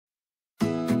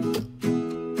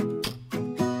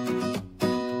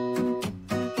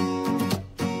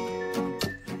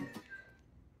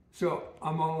So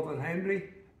I'm Oliver Henry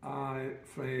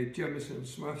from Jamieson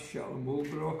Smith, Shetland wool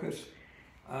brokers,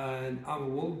 and I'm a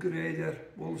wool grader,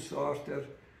 wool sorter,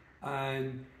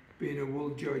 and been a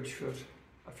wool judge for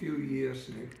a few years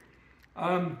now.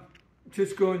 I'm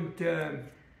just going to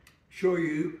show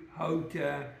you how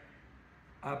to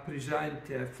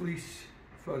present a fleece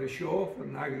for a show, for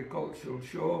an agricultural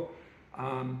show,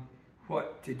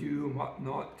 what to do and what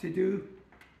not to do,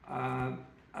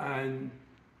 and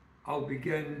I'll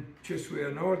begin just with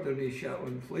an ordinary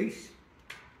Shetland fleece.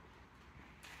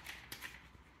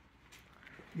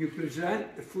 You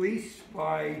present the fleece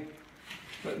by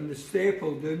putting the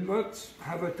staple inwards,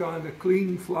 have it on a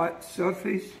clean flat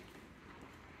surface.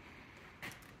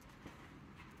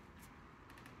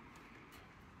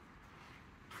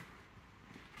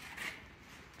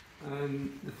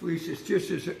 And the fleece is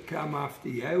just as it came off the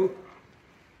yow.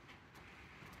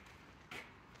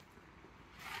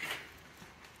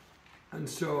 And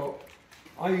so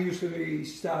I usually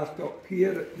start up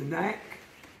here at the neck,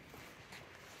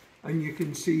 and you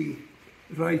can see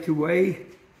right away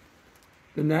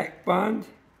the neckband,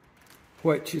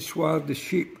 which is where the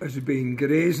sheep has been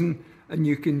grazing, and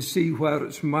you can see where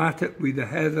it's matted with the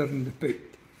heather and the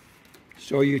pit.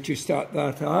 So you just start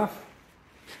that off,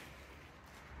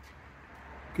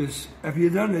 because if you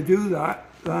don't do that,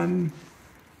 then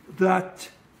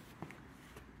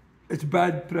it's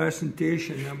bad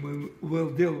presentation, and we will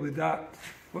deal with that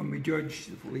when we judge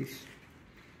the fleece.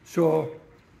 So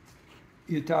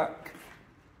you take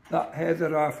that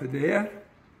heather off of there,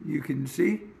 you can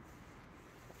see,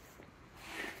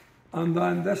 and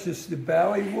then this is the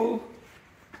belly wool,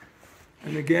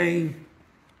 and again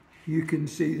you can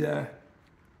see the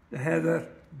heather,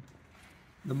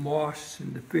 the moss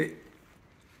and the pit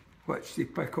which they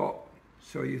pick up.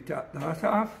 So you take that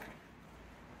off,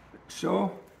 like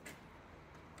so.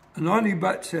 And only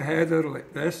bits of heather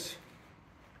like this,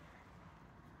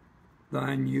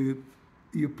 then you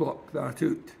pluck that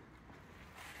out.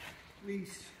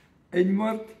 Fleece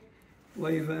inward,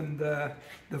 leaving the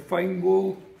fine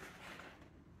wool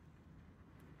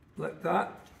like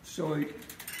that. So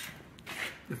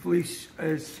the fleece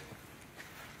is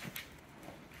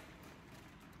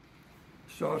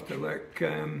sort of like,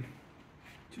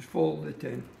 just fold it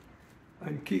in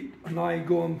and keep an eye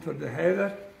going for the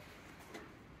heather.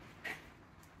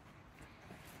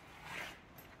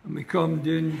 And we come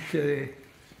down to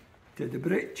the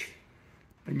breech,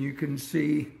 and you can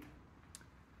see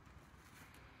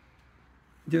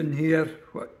down here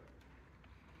what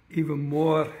even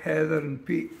more heather and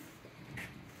peat,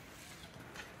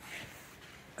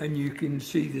 and you can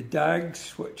see the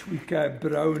dags which we call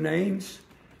brown ends.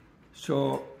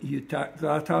 So you take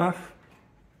that off.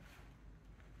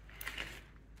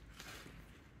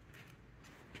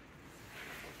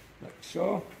 Like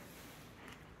so.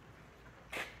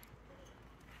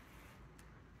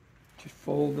 Just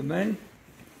fold them in.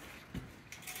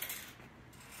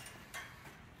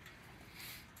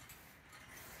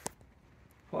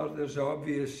 Where there's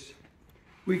obvious,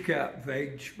 we call it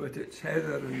veg, but it's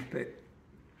heather and pit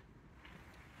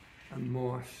and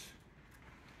moss.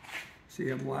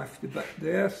 See, I'm left a bit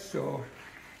there, so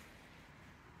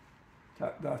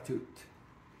take that out.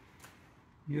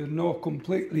 You're not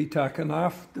completely taking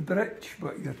off the breech,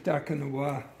 but you're taking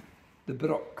away the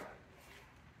brock.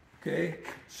 Okay,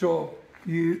 so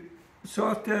you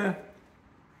sort of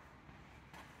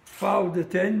fold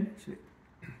it in to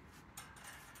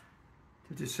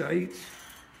the sides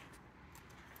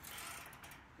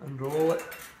and roll it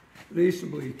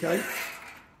reasonably tight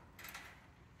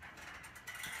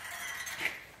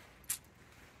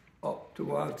up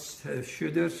towards the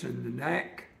shoulders and the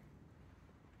neck.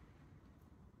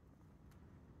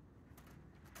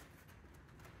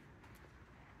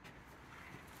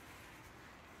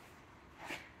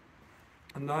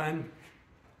 And then,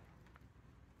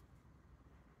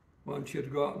 once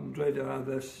you've gotten rid of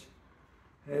this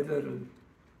heather and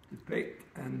the pit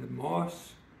and the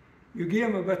moss, you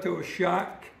give them a bit of a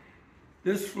shack.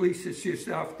 This fleece is just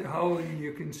after hull, and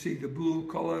you can see the blue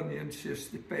colour, and it's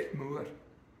just the pit more.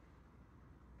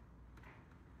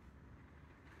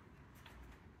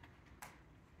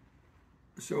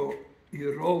 So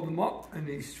you roll them up, and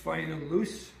he's fine and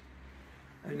loose,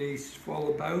 and he's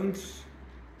full of bounce.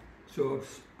 So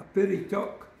it's a pretty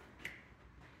tuck,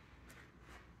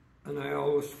 and I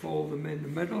always fold them in the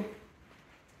middle,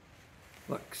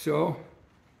 like so.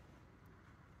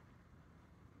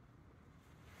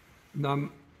 And then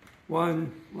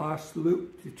one last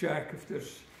loop to check if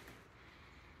there's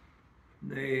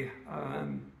no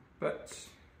bits,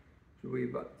 a wee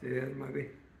bit there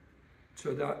maybe.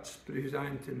 So that's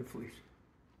presenting the fleece.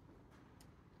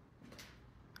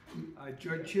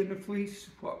 judging the fleece,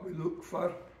 what we look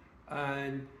for,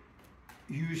 and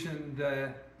using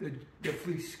the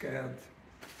fleece card.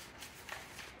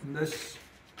 And this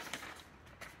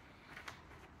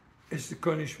is the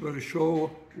Cunningsburgh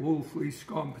Show wool fleece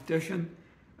competition,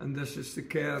 and this is the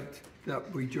card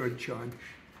that we judge on.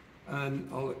 And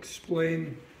I'll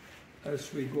explain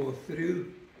as we go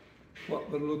through what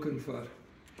we're looking for.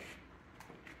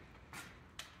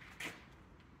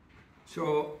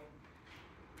 So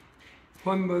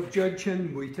when we're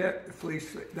judging, we take the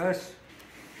fleece like this.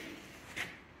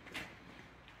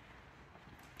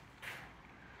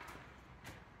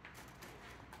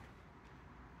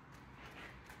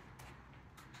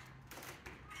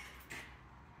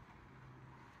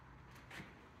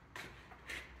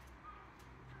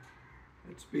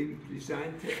 It's been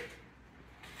presented.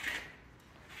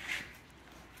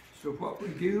 So what we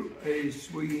do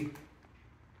is we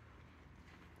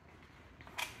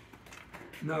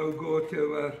now go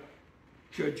to our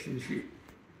judging sheet.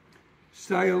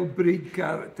 Style, breed,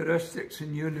 characteristics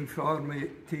and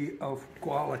uniformity of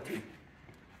quality.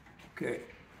 Okay.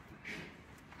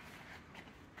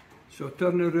 So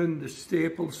turn around the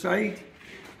staple side.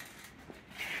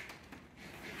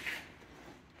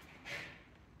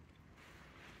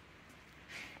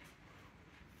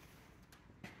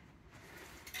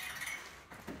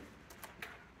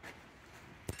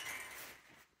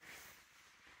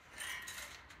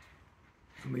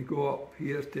 And we go up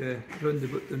here to round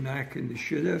about the neck and the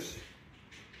shoulders,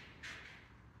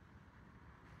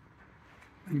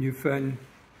 and you find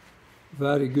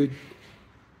very good,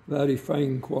 very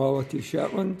fine quality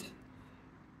Shetland,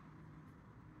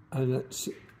 and it's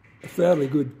a fairly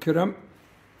good crimp.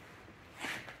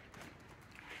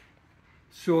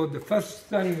 So the first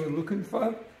thing we're looking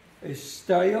for is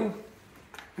style,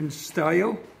 and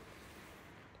style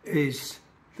is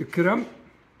the crimp.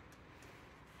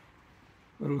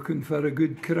 We're looking for a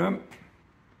good crimp.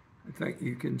 I think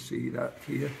you can see that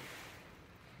here.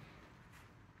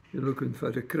 You're looking for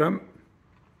a crimp.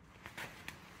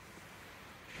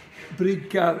 Breed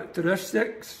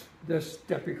characteristics, this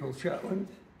typical Shetland.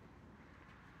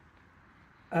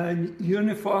 And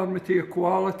uniformity of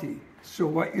quality. So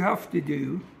what you have to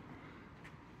do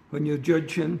when you're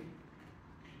judging,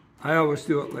 I always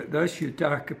do it like this. You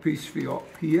take a piece for you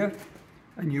up here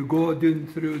and you go down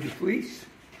through the fleece.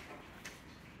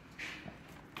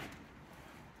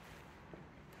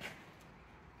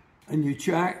 And you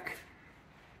check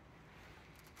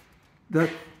that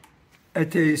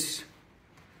it is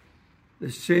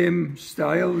the same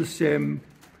style, the same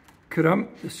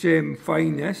crimp, the same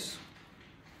fineness.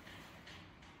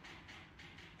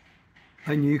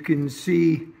 And you can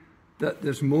see that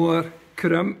there's more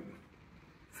crimp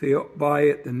for up by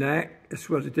at the neck. That's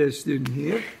what it is down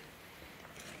here.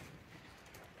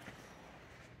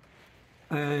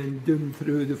 And down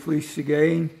through the fleece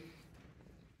again.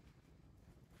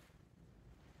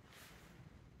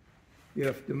 You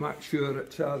have to make sure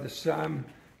it's all the same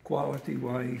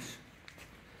quality-wise.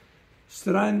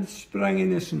 Strength,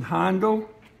 springiness and handle.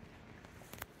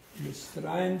 And the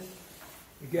strength,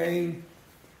 again,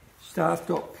 start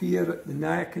up here at the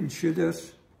neck and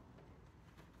shoulders,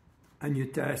 and you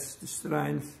test the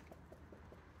strength.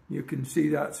 You can see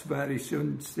that's very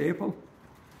sound staple.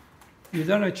 You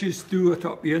don't just do it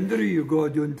up under, you go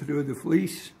down through the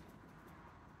fleece,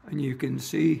 and you can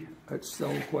see it's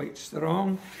still quite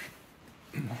strong.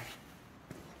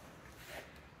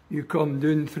 You come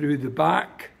down through the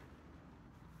back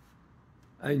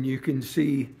and you can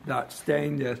see that's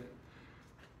tender.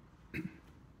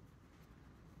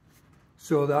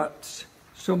 So that's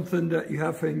something that you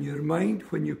have in your mind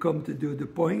when you come to do the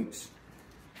points.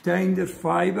 Tender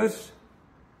fibres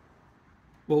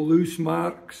will lose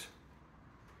marks,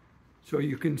 so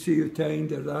you can see how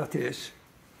tender that is.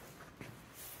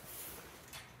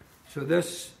 So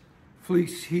this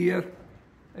fleece here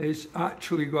is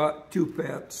actually got two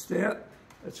parts there.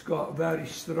 It's got a very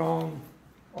strong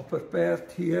upper part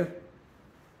here,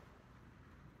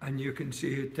 and you can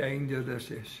see how tender this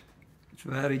is. It's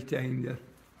very tender.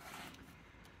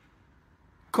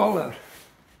 Colour.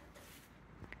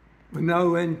 We're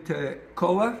now into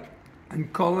colour,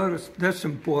 and colour is this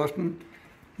important.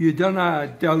 You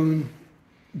don't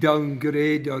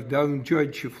downgrade or down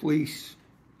judge a fleece,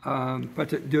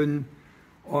 put it down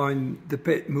on the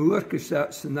pit moor, because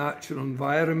that's the natural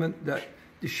environment that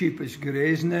the sheep is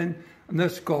grazing in, and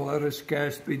this colour is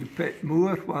cast by the pit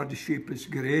moor where the sheep is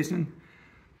grazing.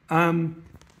 The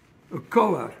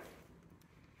colour,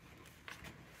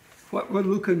 what we're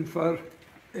looking for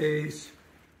is,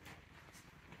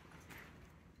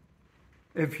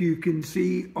 if you can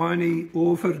see any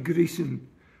over greasing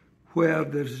where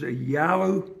there's a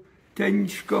yellow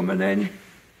tinge coming in.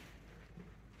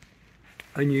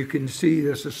 And you can see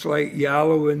there's a slight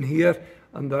yellow in here,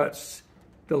 and that's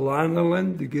the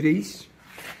lanolin, the grease.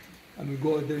 And we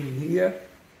go down here,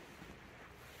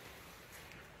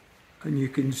 and you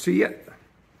can see it.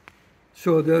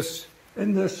 So there's,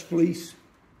 in this fleece,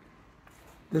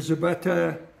 there's a bit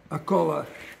of a colour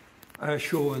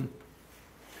showing.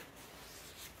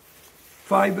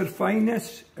 Fibre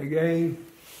fineness, again,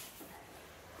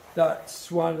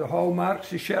 that's one of the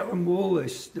hallmarks of Shetland wool,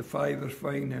 is the fibre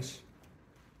fineness.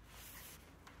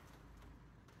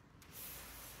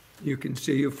 You can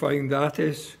see how fine that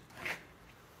is.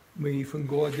 We even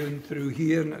go down through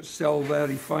here and it's still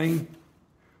very fine.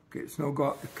 Okay, it's not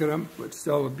got the crimp, but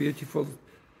still a beautiful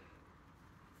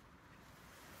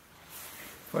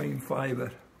fine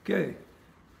fibre. Okay.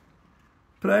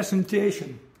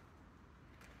 Presentation.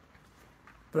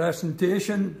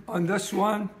 Presentation on this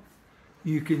one,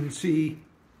 you can see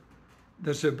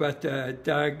there's a bit of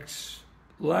dags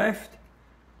left.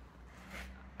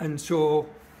 And so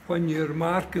when you're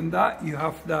marking that, you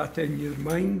have that in your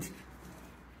mind.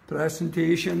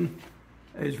 Presentation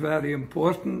is very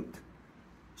important.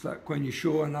 It's like when you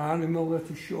show an animal at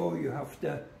a show, you have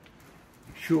to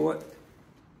show it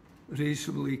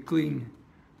reasonably clean.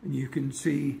 And you can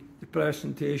see the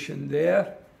presentation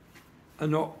there.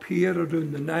 And up here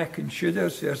around the neck and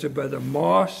shoulders, there's a bit of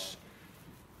moss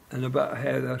and a bit of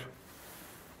heather.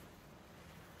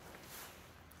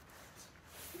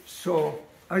 So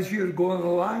as you're going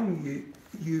along,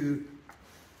 you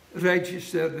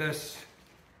register this.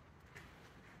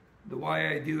 The way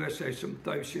I do is I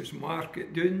sometimes just mark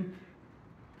it down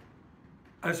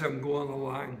as I'm going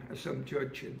along, as I'm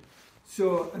judging.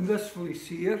 So in this fleece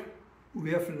here,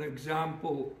 we have an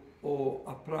example of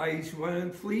a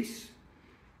prize-winning fleece,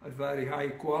 a very high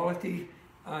quality,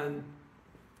 and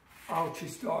I'll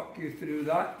just talk you through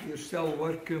that. You're still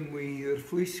working with your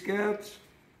fleece skirts.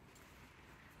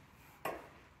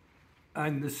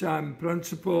 And the same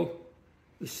principle,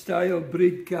 the style,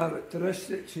 breed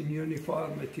characteristics and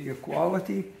uniformity of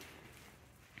quality.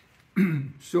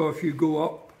 So if you go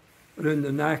up around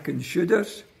the neck and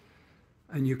shoulders,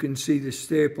 and you can see the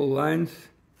staple length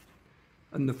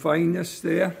and the fineness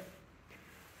there.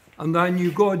 And then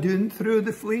you go down through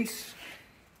the fleece,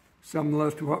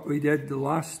 similar to what we did the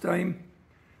last time,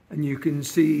 and you can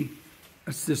see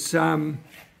it's the same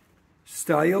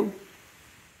style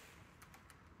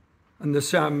and the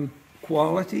same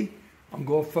quality, and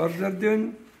go further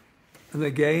down, and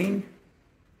again,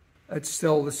 it's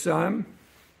still the same.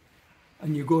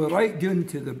 And you go right down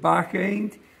to the back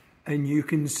end, and you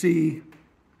can see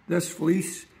this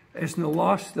fleece isn't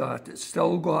lost that. It's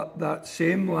still got that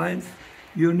same length,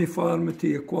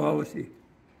 uniformity of quality.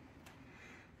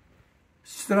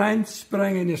 Strength,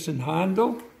 springiness and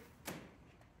handle.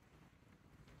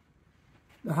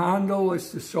 The handle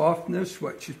is the softness,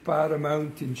 which is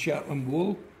paramount in Shetland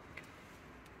wool.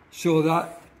 So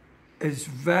that is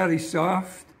very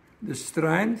soft. The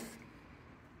strength,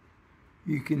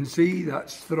 you can see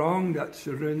that's strong, that's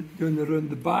down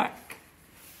around the back.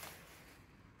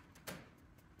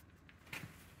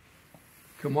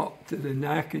 Come up to the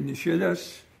neck and the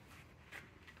shoulders.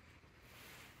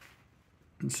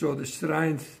 And so the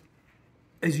strength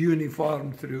is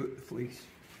uniform throughout the fleece.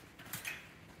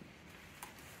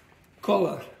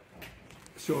 Colour.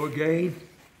 So again,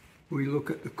 we look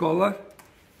at the colour.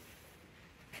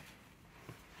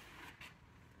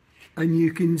 And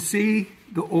you can see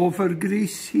the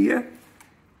overgrease here.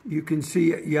 You can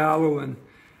see it yellowing.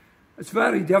 It's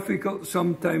very difficult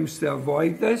sometimes to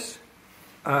avoid this.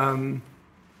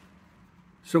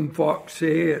 Some folks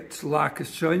say it's lack of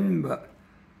sun, but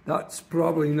that's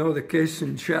probably not the case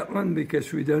in Shetland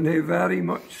because we don't have very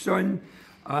much sun.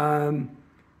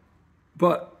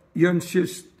 But it's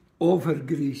just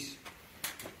overgrease.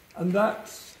 And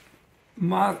that's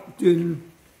marked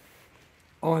down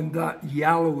on that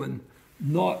yellowing,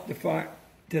 not the fact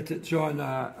that it's on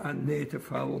a native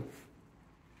hull.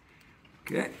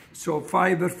 Okay, so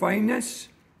fibre fineness.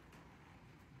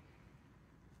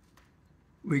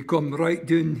 We come right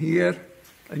down here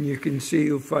and you can see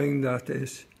how fine that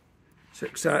is. It's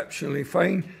exceptionally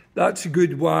fine. That's a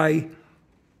good way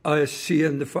of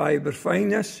seeing the fibre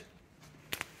fineness.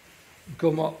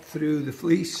 Come up through the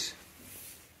fleece.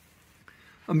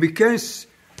 And because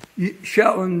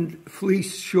Shetland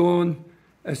fleece shown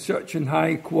as such in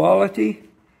high quality,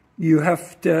 you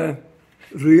have to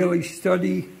really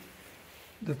study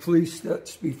the fleece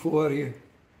that's before you.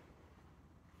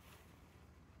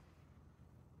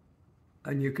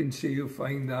 And you can see how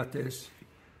fine that is.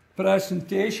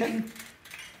 Presentation.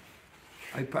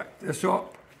 I picked this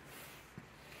up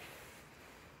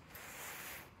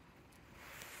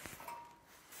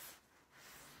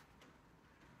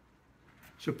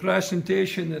So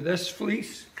presentation of this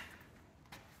fleece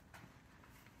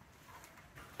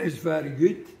is very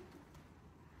good.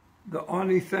 The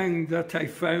only thing that I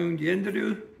found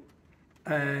Andrew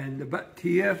and a bit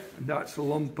here, and that's a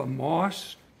lump of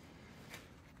moss,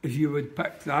 is you would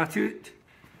pick that out.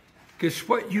 Because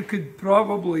what you could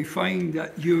probably find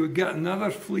that you would get another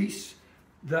fleece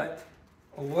that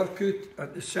will work out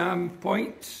at the same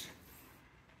points,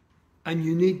 and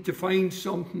you need to find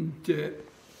something to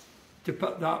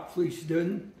put that fleece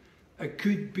down. It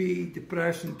could be the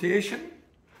presentation,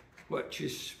 which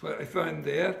is what I found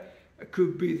there. It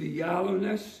could be the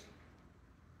yellowness,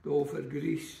 the over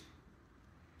grease.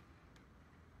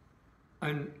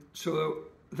 And so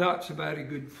that's a very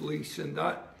good fleece, and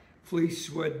that fleece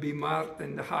would be marked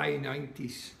in the high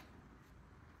 90s.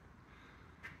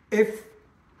 If,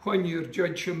 when you're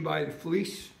judging by the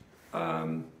fleece,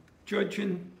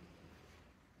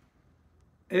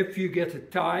 if you get a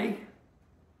tie,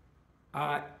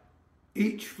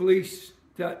 each fleece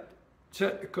that's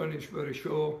at the Cunningsburgh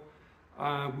Show,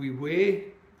 we weigh,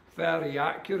 very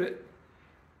accurate,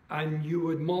 and you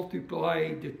would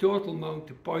multiply the total amount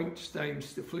of points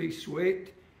times the fleece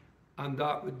weight, and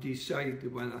that would decide the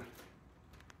winner.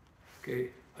 Okay,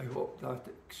 I hope that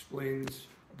explains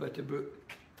a bit about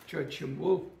judging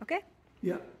wool. Okay.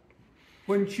 Yeah.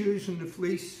 When choosing the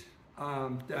fleece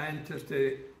to enter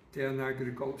to an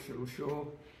agricultural show,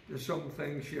 there's some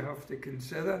things you have to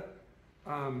consider.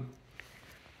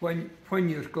 When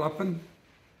you're clipping,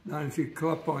 then if you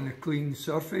clip on a clean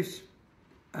surface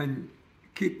and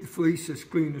keep the fleece as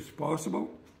clean as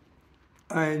possible.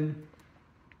 And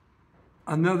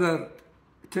another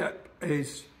tip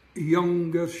is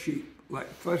younger sheep, like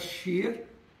first year,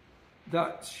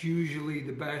 that's usually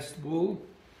the best wool.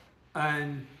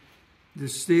 And the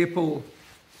staple,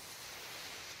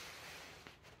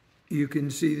 you can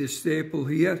see the staple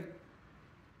here.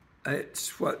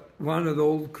 It's what one of the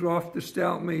old crofters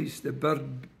tell me is the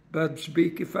bird's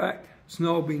beak effect. It's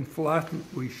now been flattened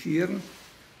with shearing.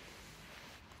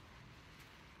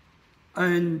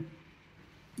 And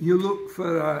you look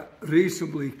for a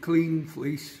reasonably clean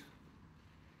fleece.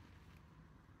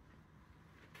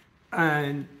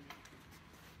 And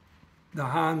the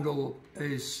handle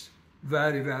is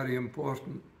very, very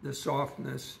important. The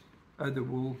softness of the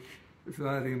wool is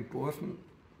very important.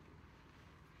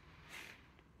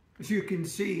 As you can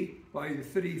see by the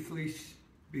three fleece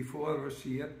before us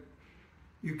here,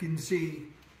 you can see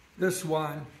this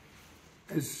one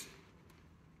is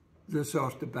the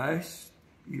sort of best.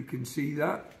 You can see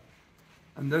that.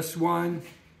 And this one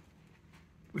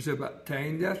was a bit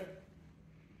tender.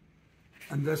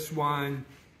 And this one,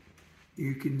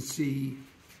 you can see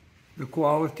the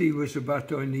quality was a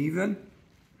bit uneven.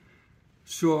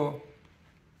 So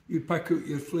you pick out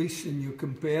your fleece and you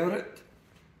compare it,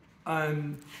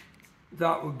 and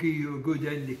that will give you a good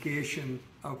indication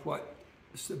of what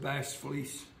is the best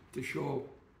fleece to show.